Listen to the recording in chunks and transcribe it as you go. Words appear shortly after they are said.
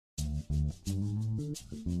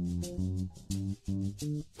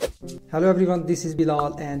Hello everyone, this is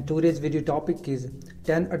Bilal and today's video topic is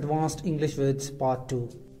 10 advanced English words part 2.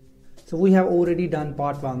 So we have already done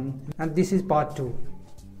part 1 and this is part 2.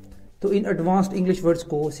 तो इन advanced English words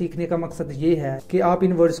को सीखने का मकसद ये है कि आप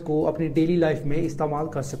इन वर्ड्स को अपनी डेली लाइफ में इस्तेमाल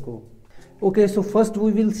कर सको. Okay, so first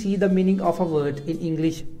we will see the meaning of a word in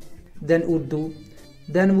English, then Urdu,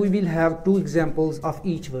 then we will have 2 examples of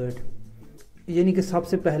each word. यानी कि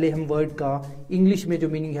सबसे पहले हम वर्ड का इंग्लिश में जो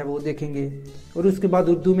मीनिंग है वो देखेंगे और उसके बाद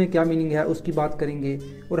उर्दू में क्या मीनिंग है उसकी बात करेंगे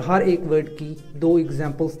और हर एक वर्ड की 2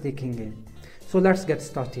 एग्जांपल्स देखेंगे. So let's get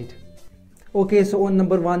started. Okay, so on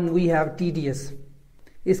number 1 we have tedious.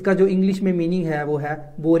 इसका जो इंग्लिश में मीनिंग है वो है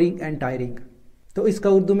बोरिंग एंड टायरिंग. तो इसका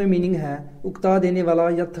उर्दू में मीनिंग है उकता देने वाला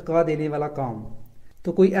या थका देने वाला काम.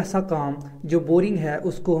 तो कोई ऐसा काम जो बोरिंग है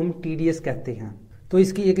उसको हम टीडियस कहते हैं. तो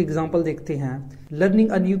इसकी एक एग्जांपल देखते हैं. Learning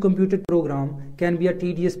a new computer program can be a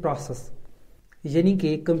tedious process. यानी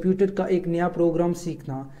कि कंप्यूटर का एक नया प्रोग्राम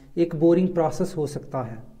सीखना एक बोरिंग प्रोसेस हो सकता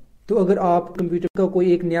है. तो अगर आप कंप्यूटर का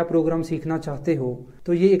कोई एक नया प्रोग्राम सीखना चाहते हो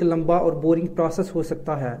तो ये एक लंबा और बोरिंग प्रोसेस हो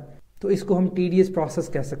सकता है. तो इसको हम टीडियस प्रोसेस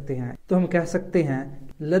कह सकते हैं. तो हम कह सकते हैं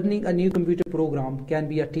learning a new computer program can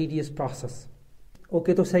be a tedious process.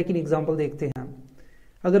 Okay, तो सेकंड एग्जांपल देखते हैं.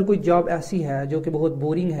 अगर कोई जॉब ऐसी है जो कि बहुत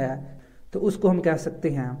बोरिंग है तो उसको हम कह सकते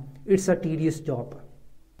हैं it's a tedious job.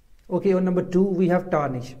 Okay, और नंबर 2 वी हैव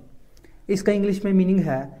टार्निश. इसका इंग्लिश में मीनिंग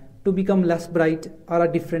है टू बिकम लेस ब्राइट और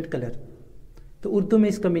अ डिफरेंट कलर. तो उर्दू में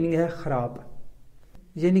इसका मीनिंग है ख़राब.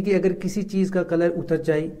 यानी कि अगर किसी चीज़ का कलर उतर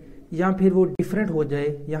जाए या फिर वो डिफरेंट हो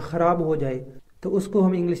जाए या ख़राब हो जाए तो उसको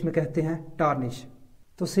हम इंग्लिश में कहते हैं टार्निश.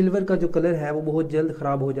 तो सिल्वर का जो कलर है वो बहुत जल्द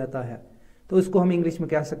ख़राब हो जाता है तो उसको हम इंग्लिश में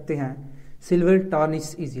कह सकते हैं सिल्वर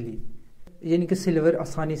टार्निश ईजीली. यानी कि सिल्वर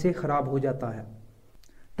आसानी से ख़राब हो जाता है.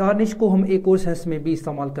 टार्निश को हम एक और सेंस में भी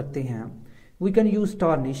इस्तेमाल करते हैं. We can use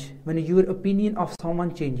tarnish when your opinion of someone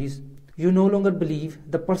changes, you know longer believe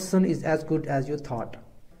the person is as good as your thought.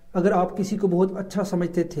 अगर आप किसी को बहुत अच्छा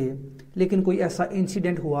समझते थे लेकिन कोई ऐसा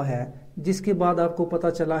इंसिडेंट हुआ है जिसके बाद आपको पता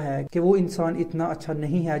चला है कि वो इंसान इतना अच्छा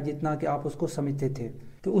नहीं है जितना कि आप उसको समझते थे,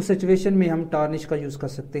 तो उस सिचुएशन में हम टार्निश का यूज़ कर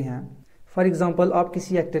सकते हैं. फॉर एग्जांपल, आप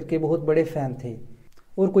किसी एक्टर के बहुत बड़े फ़ैन थे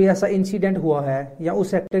और कोई ऐसा इंसिडेंट हुआ है या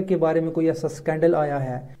उस एक्टर के बारे में कोई ऐसा स्कैंडल आया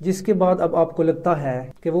है जिसके बाद अब आपको लगता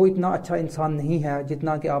है कि वो इतना अच्छा इंसान नहीं है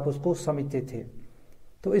जितना कि आप उसको समझते थे.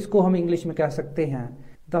 तो इसको हम इंग्लिश में कह सकते हैं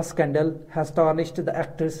the scandal has tarnished the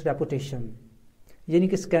actors reputation. यानी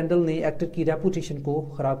कि स्कैंडल ने एक्टर की रेपुटेशन को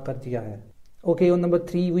ख़राब कर दिया है. ओके, और नंबर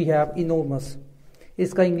 3 वी हैव इनॉर्मस.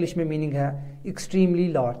 इसका इंग्लिश में मीनिंग है एक्सट्रीमली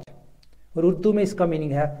लार्ज और उर्दू में इसका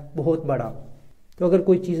मीनिंग है बहुत बड़ा. तो अगर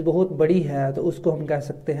कोई चीज़ बहुत बड़ी है तो उसको हम कह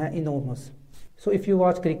सकते हैं enormous. So if you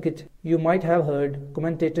watch cricket you might have heard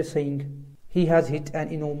commentator saying he has hit an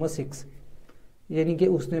enormous 6. यानी कि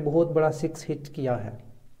उसने बहुत बड़ा 6 हिट किया है.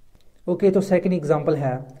 ओके, तो सेकंड एग्जांपल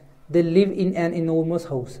है they live in an enormous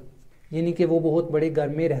house. यानी कि वो बहुत बड़े घर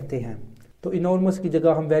में रहते हैं. तो इनॉर्मस की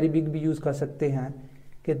जगह हम वेरी बिग भी यूज़ कर सकते हैं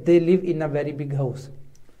कि they live in a very big house.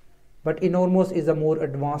 But enormous is a more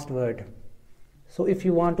advanced word. So if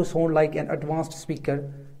you want to sound like an advanced speaker,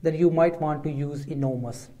 then you might want to use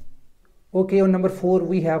enormous. Okay, on number 4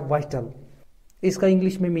 we have vital. इसका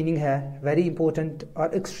English में meaning है very important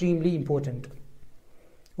और extremely important.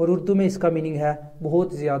 और उर्दू में इसका meaning है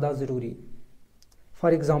बहुत ज़्यादा ज़रूरी.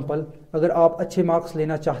 फॉर एग्ज़ाम्पल, अगर आप अच्छे मार्क्स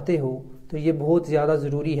लेना चाहते हो तो ये बहुत ज़्यादा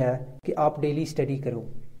ज़रूरी है कि आप डेली स्टडी करो.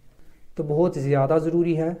 तो बहुत ज़्यादा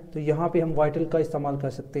ज़रूरी है तो यहाँ पे हम vital का इस्तेमाल कर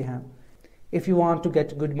सकते हैं. If you want to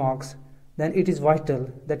get good marks, then it is vital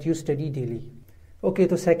that you study daily. Okay,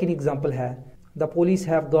 तो second example है the police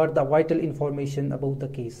have got the vital information about the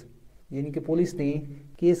case. यानी कि पुलिस ने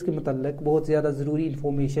केस के मतलब बहुत ज़्यादा ज़रूरी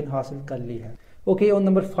इंफॉर्मेशन हासिल कर ली है. Okay, on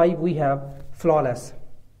number 5 we have flawless.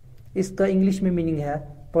 इसका इंग्लिश में मीनिंग है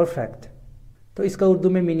परफेक्ट. तो इसका उर्दू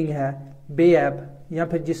में मीनिंग है बेऐब या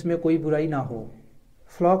फिर जिसमें कोई बुराई ना हो.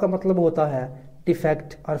 फ्लॉ का मतलब होता है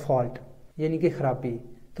डिफेक्ट और फॉल्ट यानी कि खराबी.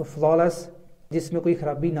 तो फ्लॉलेस जिसमें कोई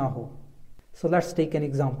खराबी ना हो. So let's take an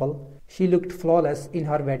example. She looked flawless in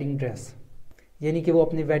her wedding dress. यानी कि वो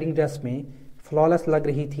अपनी वेडिंग ड्रेस में फ्लॉलेस लग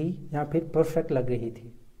रही थी या फिर परफेक्ट लग रही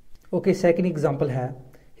थी. ओके, सेकंड एग्जांपल है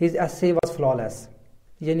His essay was flawless.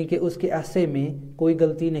 यानी कि उसके essay में कोई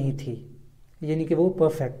गलती नहीं थी यानी कि वो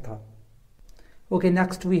परफेक्ट था. Okay,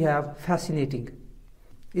 next we have fascinating.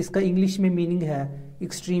 इसका इंग्लिश में मीनिंग है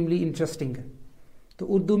एक्सट्रीमली इंटरेस्टिंग. तो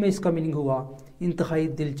उर्दू में इसका मीनिंग हुआ इंतहाई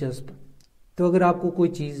दिलचस्प. तो अगर आपको कोई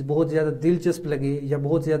चीज़ बहुत ज़्यादा दिलचस्प लगे या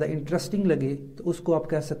बहुत ज़्यादा इंटरेस्टिंग लगे तो उसको आप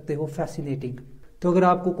कह सकते हो फैसिनेटिंग. तो अगर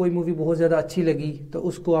आपको कोई मूवी बहुत ज़्यादा अच्छी लगी तो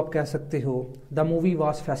उसको आप कह सकते हो द मूवी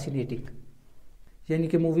वॉज फैसिनेटिंग. यानी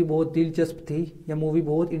कि मूवी बहुत दिलचस्प थी या मूवी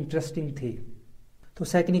बहुत इंटरेस्टिंग थी। तो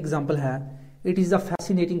सेकंड एग्जांपल है it is a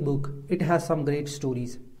fascinating book, it has some great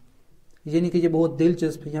stories, यानी कि ये बहुत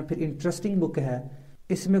दिलचस्प या फिर इंटरेस्टिंग बुक है,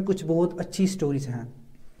 इसमें कुछ बहुत अच्छी स्टोरीज हैं।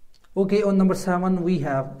 Okay, on number 7 we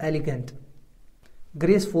have elegant,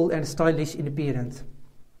 graceful and stylish in appearance.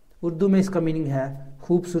 Urdu में इसका मीनिंग है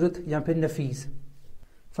खूबसूरत या फिर नफीस।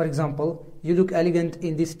 For example, you look elegant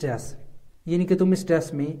in this dress, यानी कि तुम इस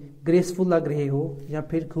ड्रेस में ग्रेसफुल लग रहे हो या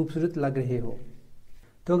फिर खूबसूरत लग रहे हो।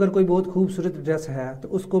 तो अगर कोई बहुत खूबसूरत ड्रेस है तो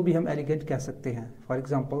उसको भी हम एलिगेंट कह सकते हैं। For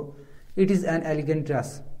example, it is an elegant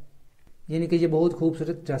dress, यानी कि ये बहुत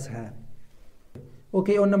खूबसूरत ड्रेस है।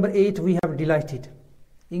 Okay, on number 8 we have dilated.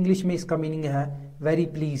 English में इसका मीनिंग है वेरी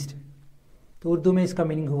प्लीज्ड। तो उर्दू में इसका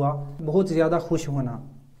मीनिंग हुआ बहुत ज़्यादा खुश होना।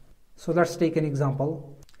 So let's take an example,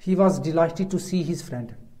 he was delighted to see his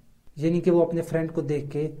friend, यानी कि वो अपने फ्रेंड को देख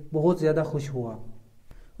के बहुत ज़्यादा खुश हुआ।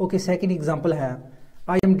 ओके, सेकेंड एग्जाम्पल है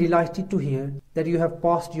I am delighted to here that you have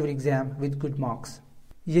passed your exam with good marks,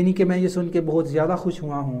 यानी कि मैं ये सुन के बहुत ज़्यादा खुश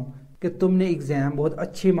हुआ हूँ कि तुमने एग्ज़ाम बहुत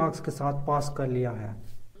अच्छे मार्क्स के साथ पास कर लिया है।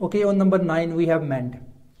 Okay, on number 9 we have मेंड।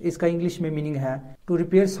 इसका इंग्लिश में मीनिंग है to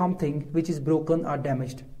repair something which is broken और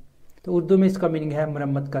डैमेज्ड। तो उर्दू में इसका मीनिंग है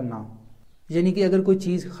मरम्मत करना, यानी कि अगर कोई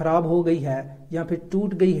चीज़ ख़राब हो गई है या फिर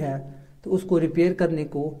टूट गई है तो उसको रिपेयर करने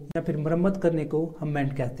को या फिर मरम्मत करने को हम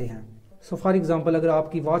मेंड कहते हैं। सो फॉर एग्जांपल, अगर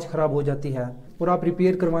आपकी वॉच ख़राब हो जाती है और आप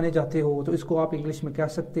रिपेयर करवाने जाते हो तो इसको आप इंग्लिश में कह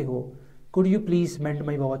सकते हो could you please mend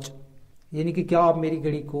my watch, यानी कि क्या आप मेरी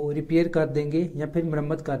घड़ी को रिपेयर कर देंगे या फिर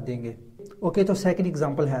मरम्मत कर देंगे। ओके, तो सेकंड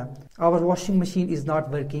एग्जांपल है our washing machine is not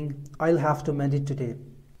working, I will have to mend it today,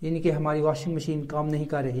 यानी कि हमारी वॉशिंग मशीन काम नहीं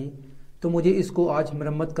कर रही तो मुझे इसको आज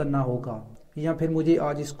मरम्मत करना होगा या फिर मुझे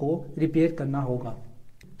आज इसको रिपेयर करना होगा।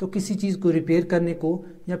 तो किसी चीज़ को रिपेयर करने को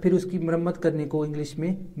या फिर उसकी मरम्मत करने को इंग्लिश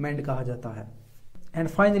में मेंड कहा जाता है। And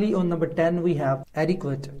finally on number 10 we have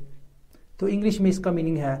adequate. तो इंग्लिश में इसका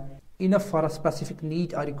मीनिंग है enough for a specific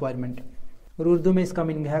need और रिक्वायरमेंट, और उर्दू में इसका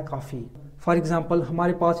मीनिंग है काफ़ी। फॉर एग्जाम्पल,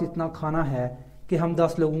 हमारे पास इतना खाना है कि हम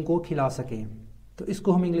 10 लोगों को खिला सकें, तो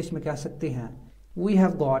इसको हम इंग्लिश में कह सकते हैं we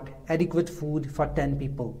have got adequate food for 10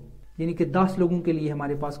 people, यानी कि 10 लोगों के लिए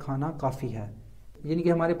हमारे पास खाना काफ़ी है, यानी कि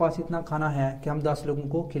हमारे पास इतना खाना है कि हम 10 लोगों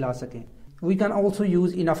को खिला सकें। We can also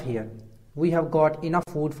use enough here, we have got enough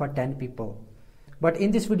food for 10 people, but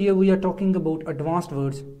in this video we are talking about advanced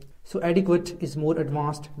words, so adequate is more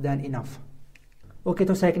advanced than enough. Okay,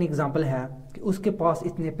 तो second example है कि उसके पास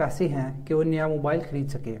इतने पैसे हैं कि वो नया मोबाइल खरीद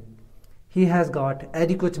सके। He has got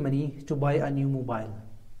adequate money to bye a new mobile,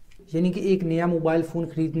 यानी कि एक नया मोबाइल फ़ोन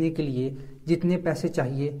खरीदने के लिए जितने पैसे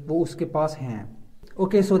चाहिए वो उसके पास हैं।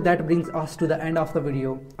 Okay, so that brings us to the end of the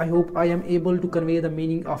video. I hope I am able to convey the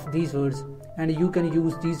meaning of these words and you can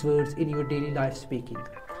use these words in your daily life speaking.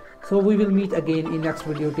 So we will meet again in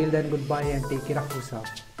next video. Till then, goodbye and take care of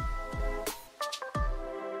yourself.